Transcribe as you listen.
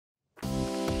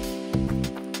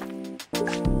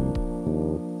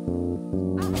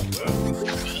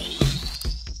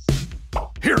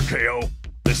KO.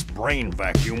 This brain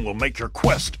vacuum will make your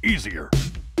quest easier.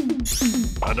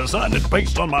 I designed it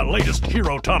based on my latest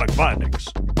hero tonic findings.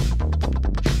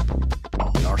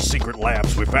 In our secret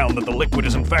labs, we found that the liquid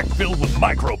is in fact filled with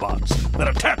microbots that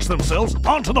attach themselves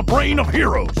onto the brain of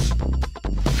heroes.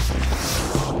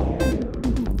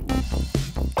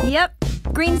 Yep,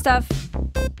 green stuff.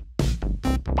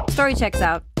 Story checks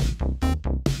out.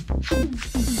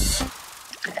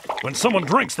 When someone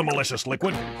drinks the malicious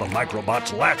liquid, the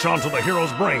microbots latch onto the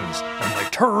hero's brains and they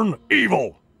turn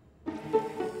evil.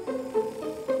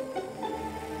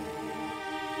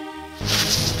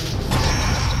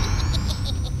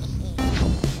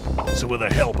 So with the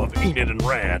help of Enid and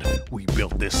Rad, we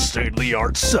built this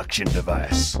state-of-the-art suction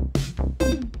device.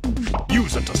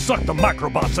 Use it to suck the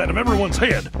microbots out of everyone's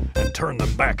head and turn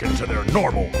them back into their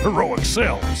normal, heroic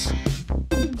selves.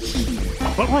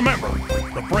 But remember,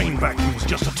 the brain vacuum is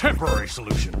just a temporary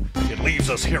solution. It leaves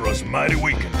us heroes mighty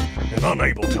weakened and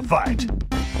unable to fight.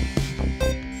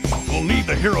 We'll need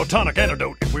the hero tonic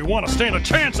antidote if we want to stand a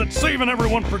chance at saving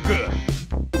everyone for good.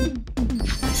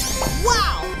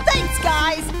 Wow! Thanks,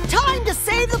 guys! Time to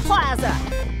save the plaza!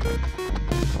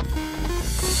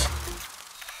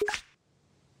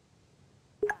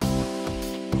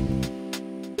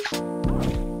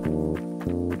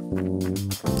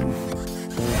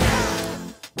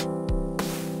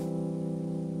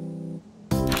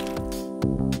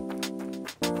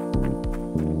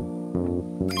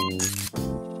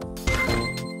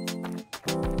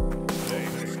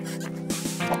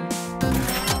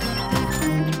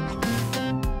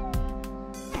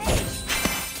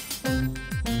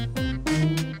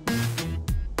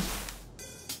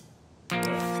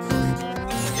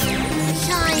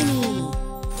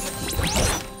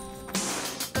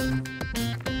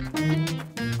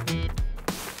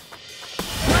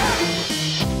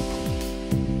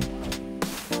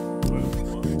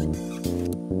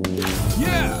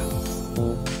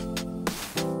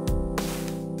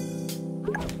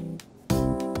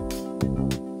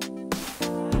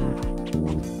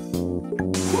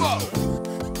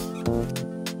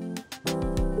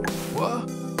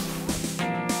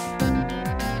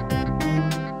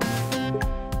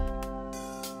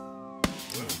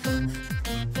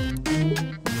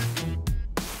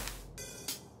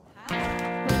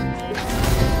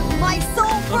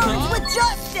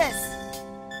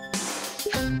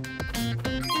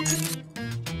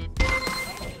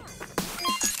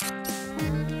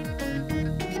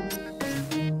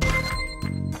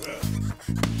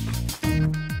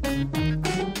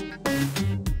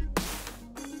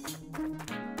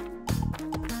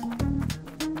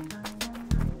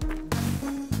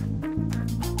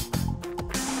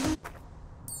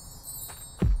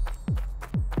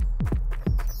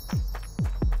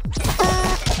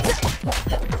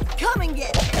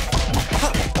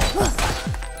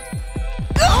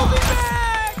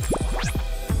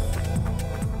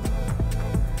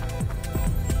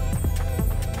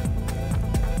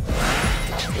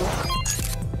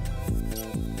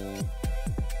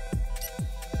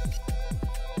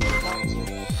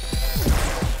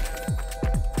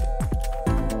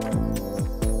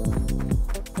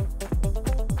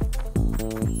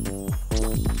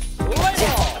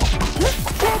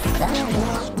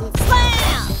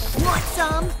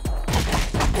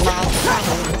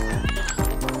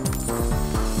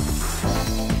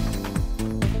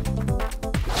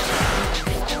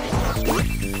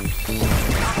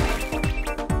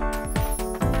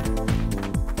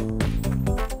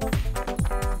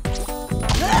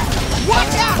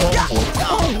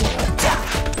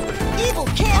 Evil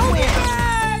can't win!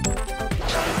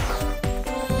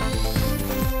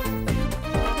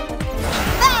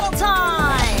 Battle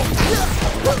time!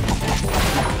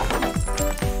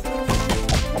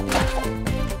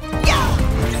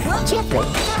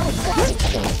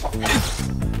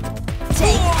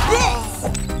 Take this!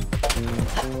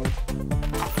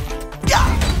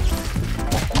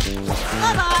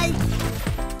 Bye-bye!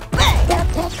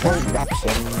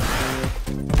 Corruption.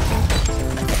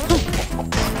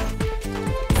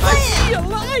 I see a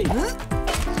light!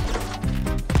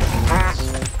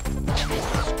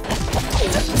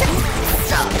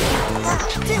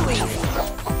 Too easy.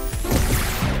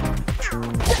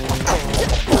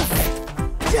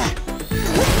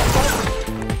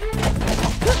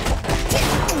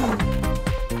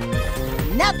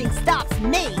 Nothing stops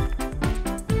me.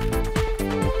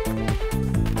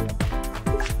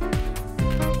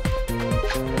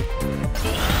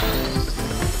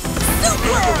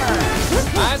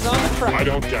 Eyes on the prize. I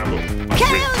don't gamble. KO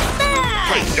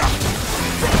smash!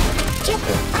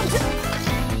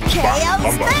 KO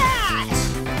smash!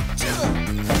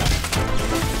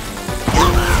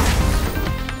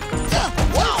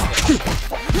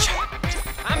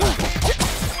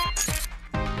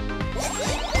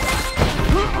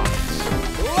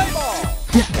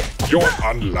 You're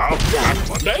unloved last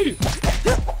Monday?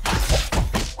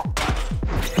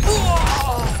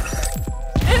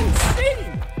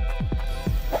 Insane!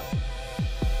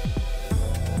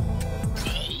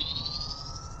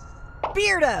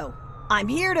 Beardo, I'm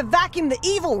here to vacuum the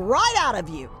evil right out of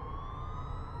you.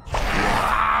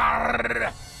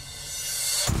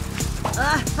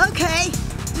 Okay.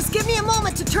 Just give me a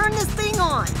moment to turn this thing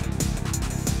on.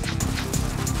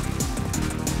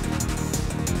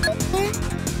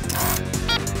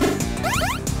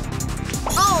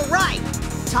 All right.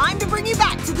 Time to bring you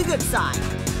back to the good side.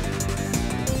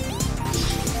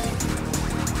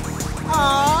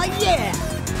 Aw, yeah.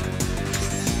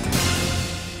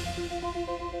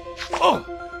 Oh,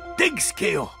 dig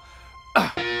skill.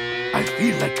 I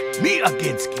feel like me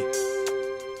against it.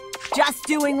 Just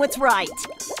doing what's right.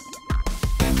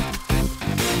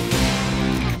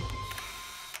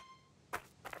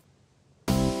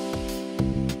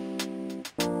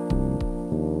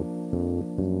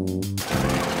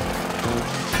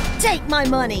 Take my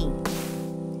money.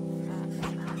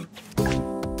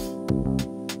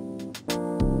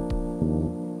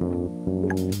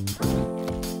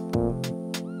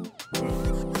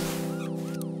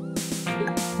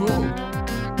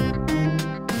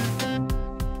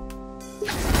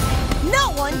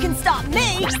 No one can stop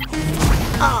me.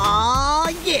 Ah,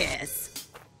 yes.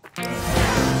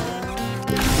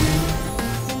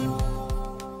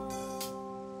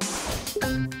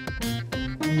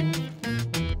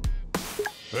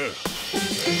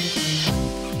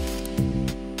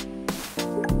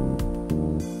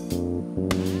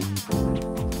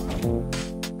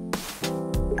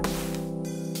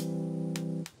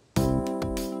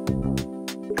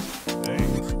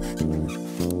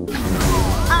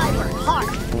 I work hard.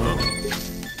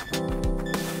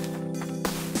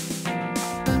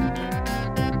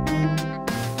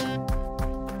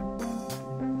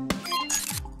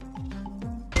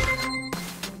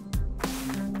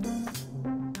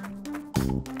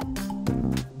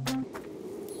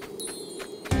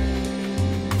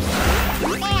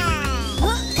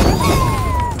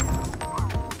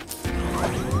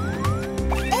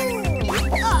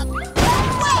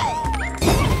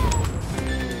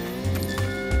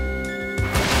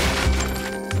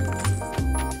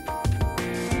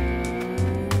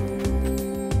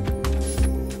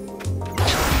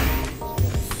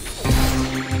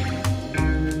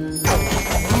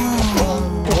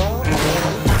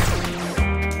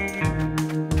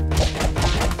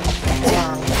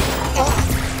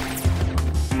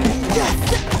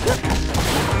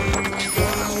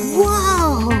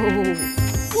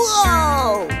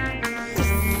 Whoa!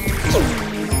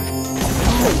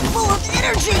 Full of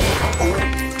energy!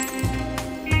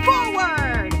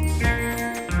 Forward!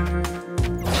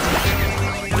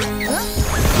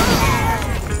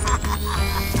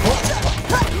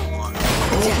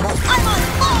 I'm on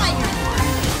fire!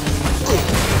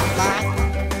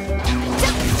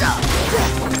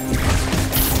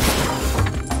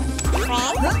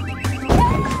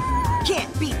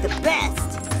 Can't beat the best!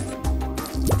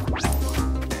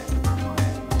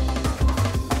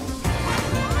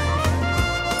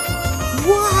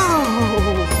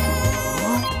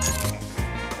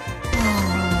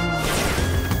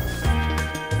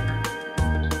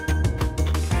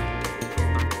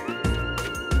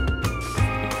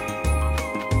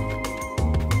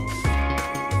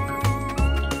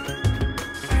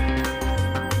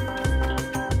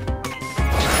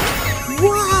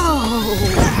 Whoa!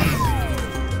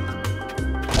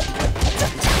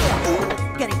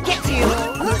 Gonna get you!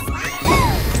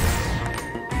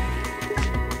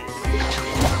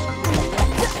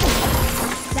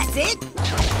 That's it?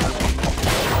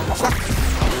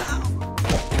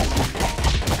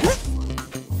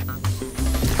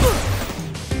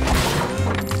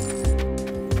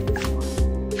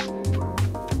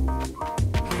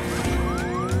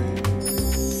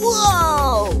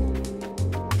 Whoa!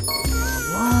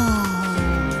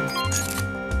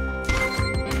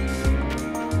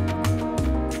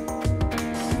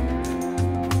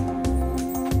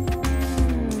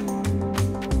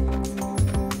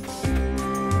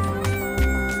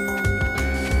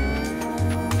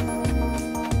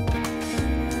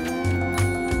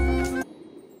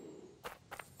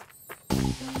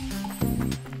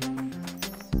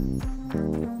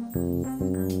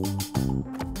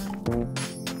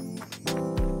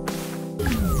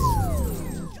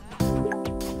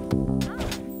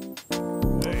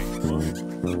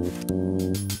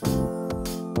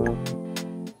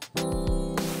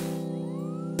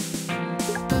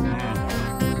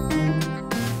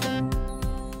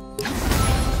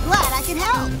 Glad I could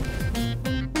help.